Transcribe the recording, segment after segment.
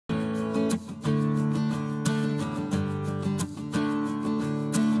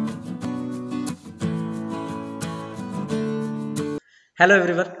Hello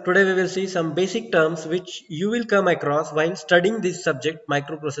everyone. Today we will see some basic terms which you will come across while studying this subject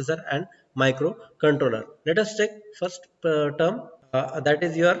microprocessor and microcontroller. Let us take first term that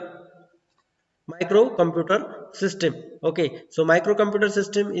is your microcomputer system. Okay, so microcomputer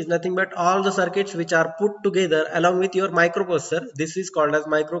system is nothing but all the circuits which are put together along with your microprocessor. This is called as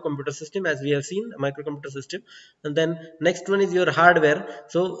microcomputer system, as we have seen microcomputer system. And then next one is your hardware.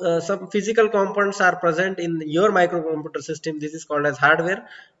 So some physical components are present in your microcomputer system. This is called as hardware,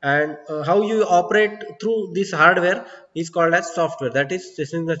 and how you operate through this hardware is called as software. That is,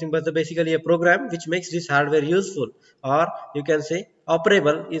 this is nothing but basically a program which makes this hardware useful, or you can say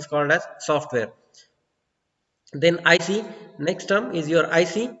operable, is called as software. Then IC, next term is your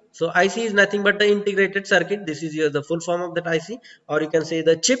IC. So IC is nothing but the integrated circuit. This is your the full form of that IC, or you can say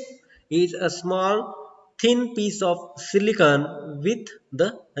the chip is a small thin piece of silicon with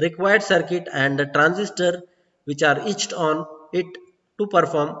the required circuit and the transistor which are etched on it to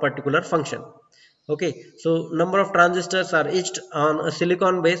perform particular function. Okay, so number of transistors are etched on a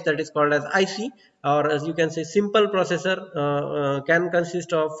silicon base, that is called as IC, or as you can say simple processor can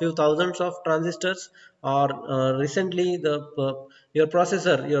consist of few thousands of transistors, or recently the your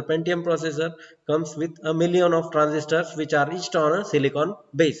processor, your Pentium processor comes with a million of transistors which are etched on a silicon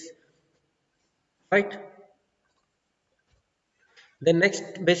base, right? The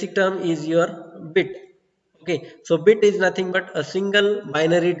next basic term is your bit. Okay, so bit is nothing but a single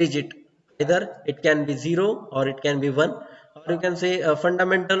binary digit. Either it can be 0 or it can be 1, or you can say a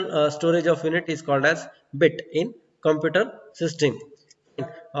fundamental storage of unit is called as bit in computer system.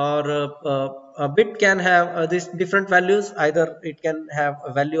 Or a bit can have these different values. Either it can have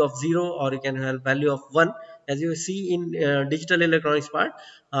a value of 0 or it can have value of 1, as you see in digital electronics part,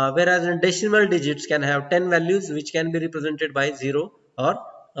 whereas in decimal digits can have 10 values which can be represented by 0 or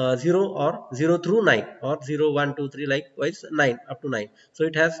 0 or 0 through 9, or 0 1 2 3, likewise 9 up to 9. So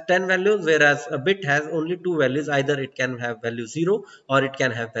it has 10 values, whereas a bit has only 2 values. Either it can have value 0 or it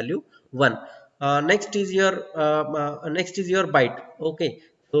can have value 1. Next is your byte. Okay,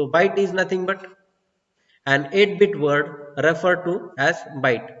 so byte is nothing but an 8-bit word referred to as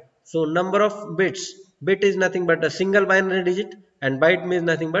byte. So number of bits, bit is nothing but a single binary digit, and byte means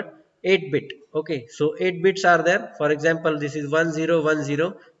nothing but 8-bit. Okay, so 8 bits are there. For example, this is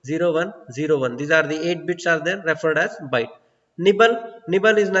 10100101. These are the 8 bits are there, referred as byte.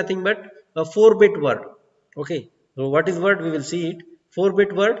 Nibble is nothing but a 4-bit word. Okay, so what is word, we will see it.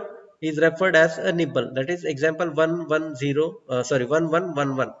 4-bit word is referred as a nibble. That is example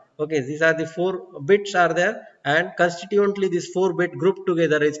 1111. Okay, these are the 4 bits are there, and constituently this 4-bit group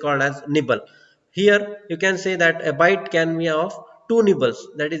together is called as nibble. Here you can say that a byte can be of 2 nibbles.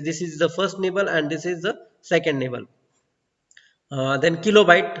 That is, this is the first nibble and this is the second nibble. Then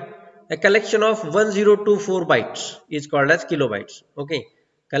kilobyte, a collection of 1024 bytes is called as kilobytes. Okay,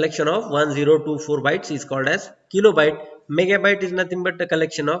 collection of 1024 bytes is called as kilobyte. Megabyte is nothing but a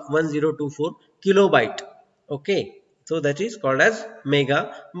collection of 1024 kilobyte. Okay, so that is called as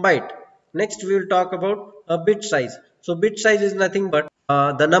megabyte. Next we will talk about a bit size. So bit size is nothing but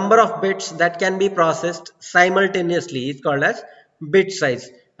the number of bits that can be processed simultaneously is called as bit size.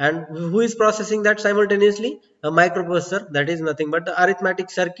 And who is processing that simultaneously? A microprocessor. That is nothing but the arithmetic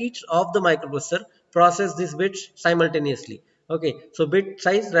circuits of the microprocessor process these bits simultaneously. Okay, so bit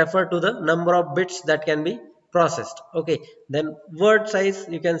size refer to the number of bits that can be processed. Okay, then word size,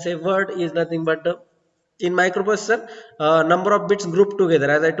 you can say word is nothing but the, in microprocessor, number of bits grouped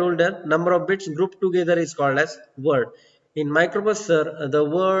together. As I told you, number of bits grouped together is called as word. In microprocessor, the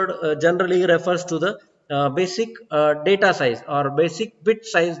word generally refers to the basic data size or basic bit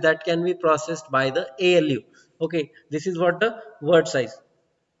size that can be processed by the ALU. Okay, this is what the word size.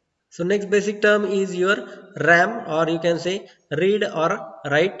 So next basic term is your RAM, or you can say read or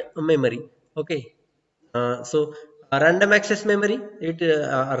write memory. Okay, random access memory,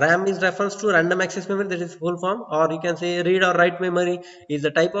 RAM is refers to random access memory, that is full form, or you can say read or write memory is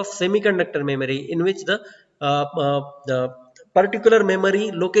the type of semiconductor memory in which the particular memory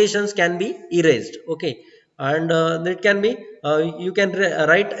locations can be erased. Okay, and it can be you can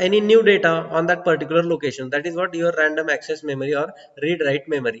write any new data on that particular location. That is what your random access memory or read write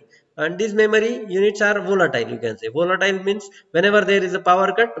memory. And these memory units are volatile. You can say volatile means whenever there is a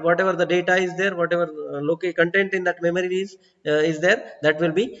power cut, whatever the data is there, whatever content in that memory is there, that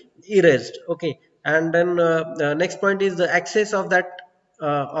will be erased. Okay, and then next point is the access of that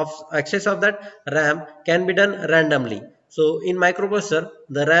RAM can be done randomly. So in microprocessor,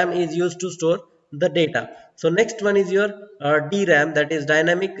 the RAM is used to store the data. So next one is your DRAM, that is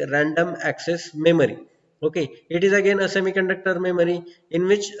dynamic random access memory. Okay, it is again a semiconductor memory in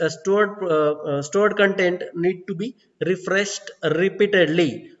which stored content need to be refreshed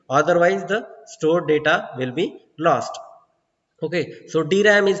repeatedly, otherwise the stored data will be lost. Okay, so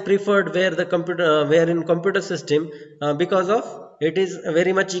DRAM is preferred where the computer where in computer system, because of it is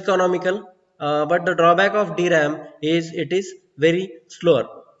very much economical, but the drawback of DRAM is it is very slower.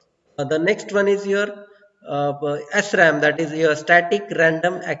 The next one is your SRAM, that is your static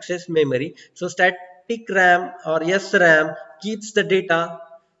random access memory. So static RAM or SRAM keeps the data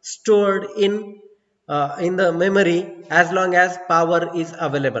stored in the memory as long as power is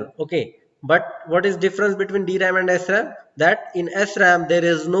available. Okay, but what is difference between DRAM and SRAM? That in SRAM there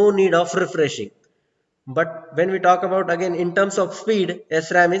is no need of refreshing. But when we talk about again in terms of speed,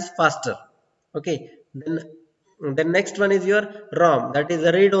 SRAM is faster. Okay, then next one is your ROM, that is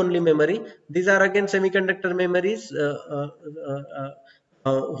a read only memory. These are again semiconductor memories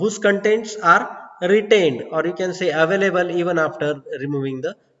whose contents are retained, or you can say available even after removing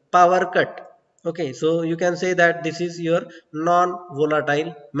the power cut. Okay, so you can say that this is your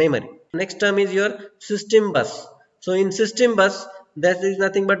non-volatile memory. Next term is your system bus. So in system bus, that is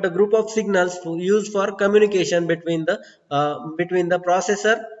nothing but the group of signals used for communication between the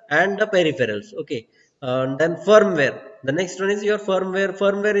processor and the peripherals. Okay, then firmware. The next one is your firmware.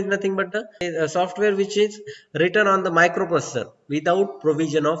 Firmware is nothing but the software which is written on the microprocessor without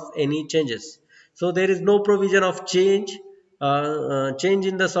provision of any changes. So there is no provision of change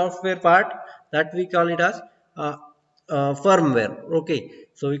in the software part, that we call it as uh, firmware. Okay,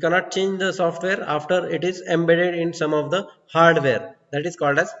 so we cannot change the software after it is embedded in some of the hardware, that is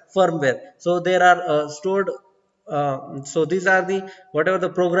called as firmware. So there are stored so these are the whatever the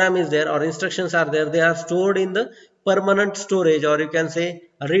program is there or instructions are there, they are stored in the permanent storage, or you can say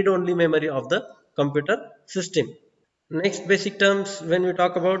read only memory of the computer system. Next basic terms, when we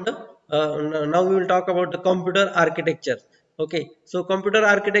talk about the now we will talk about the computer architecture. Okay, so computer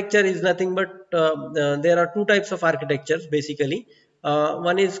architecture is nothing but there are two types of architectures basically.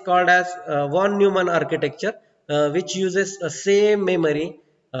 One is called as von Neumann architecture, which uses a same memory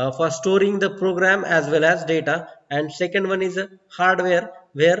for storing the program as well as data, and second one is a hardware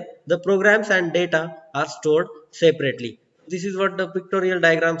where the programs and data are stored separately. This is what the pictorial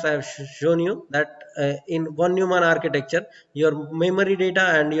diagrams I have shown you, that in von Neumann architecture your memory data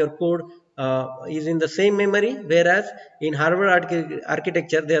and your code is in the same memory, whereas in Harvard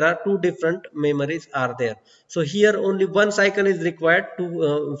architecture there are two different memories are there. So here only one cycle is required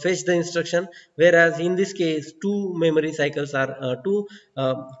to fetch the instruction, whereas in this case two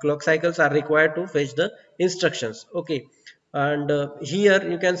clock cycles are required to fetch the instructions. Okay, and here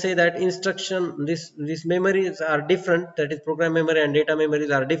you can say that these memories are different, that is program memory and data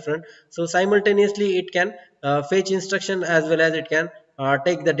memories are different. So simultaneously it can fetch instruction as well as it can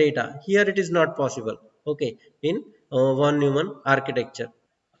take the data. Here it is not possible. Okay, in von Neumann architecture.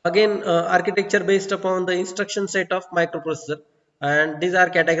 Again, architecture based upon the instruction set of microprocessor, and these are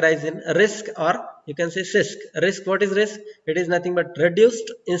categorized in RISC, or you can say CISC. RISC, what is RISC? It is nothing but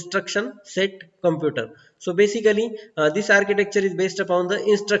reduced instruction set computer. So basically this architecture is based upon the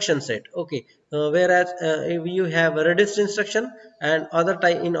instruction set. Okay, whereas if you have a reduced instruction, and other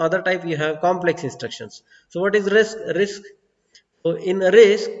type you have complex instructions. So what is RISC? So in a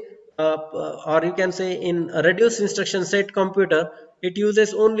RISC, or you can say in a reduced instruction set computer, it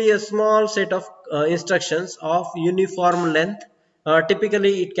uses only a small set of instructions of uniform length.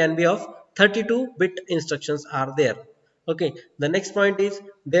 Typically, it can be of 32-bit instructions are there. Okay. The next point is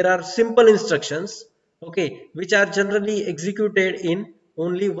there are simple instructions. Okay, which are generally executed in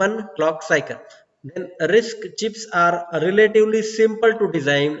only one clock cycle. Then RISC chips are relatively simple to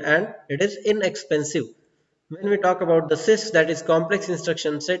design and it is inexpensive. When we talk about the CISC, that is complex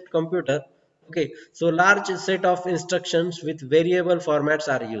instruction set computer, okay, so large set of instructions with variable formats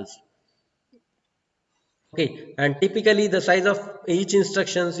are used. Okay, and typically the size of each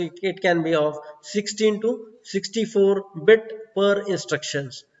instructions, it can be of 16 to 64 bit per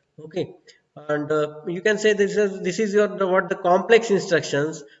instructions. Okay, and you can say this is what the complex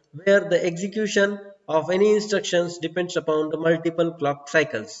instructions, where the execution of any instructions depends upon the multiple clock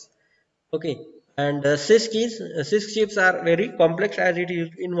cycles. Okay, and CISC chips are very complex as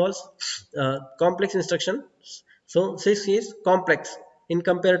involves complex instructions. So CISC is complex in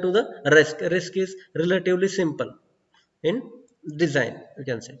compared to the RISC. RISC is relatively simple in design, you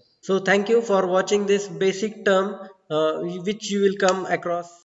can say. So thank you for watching this basic term which you will come across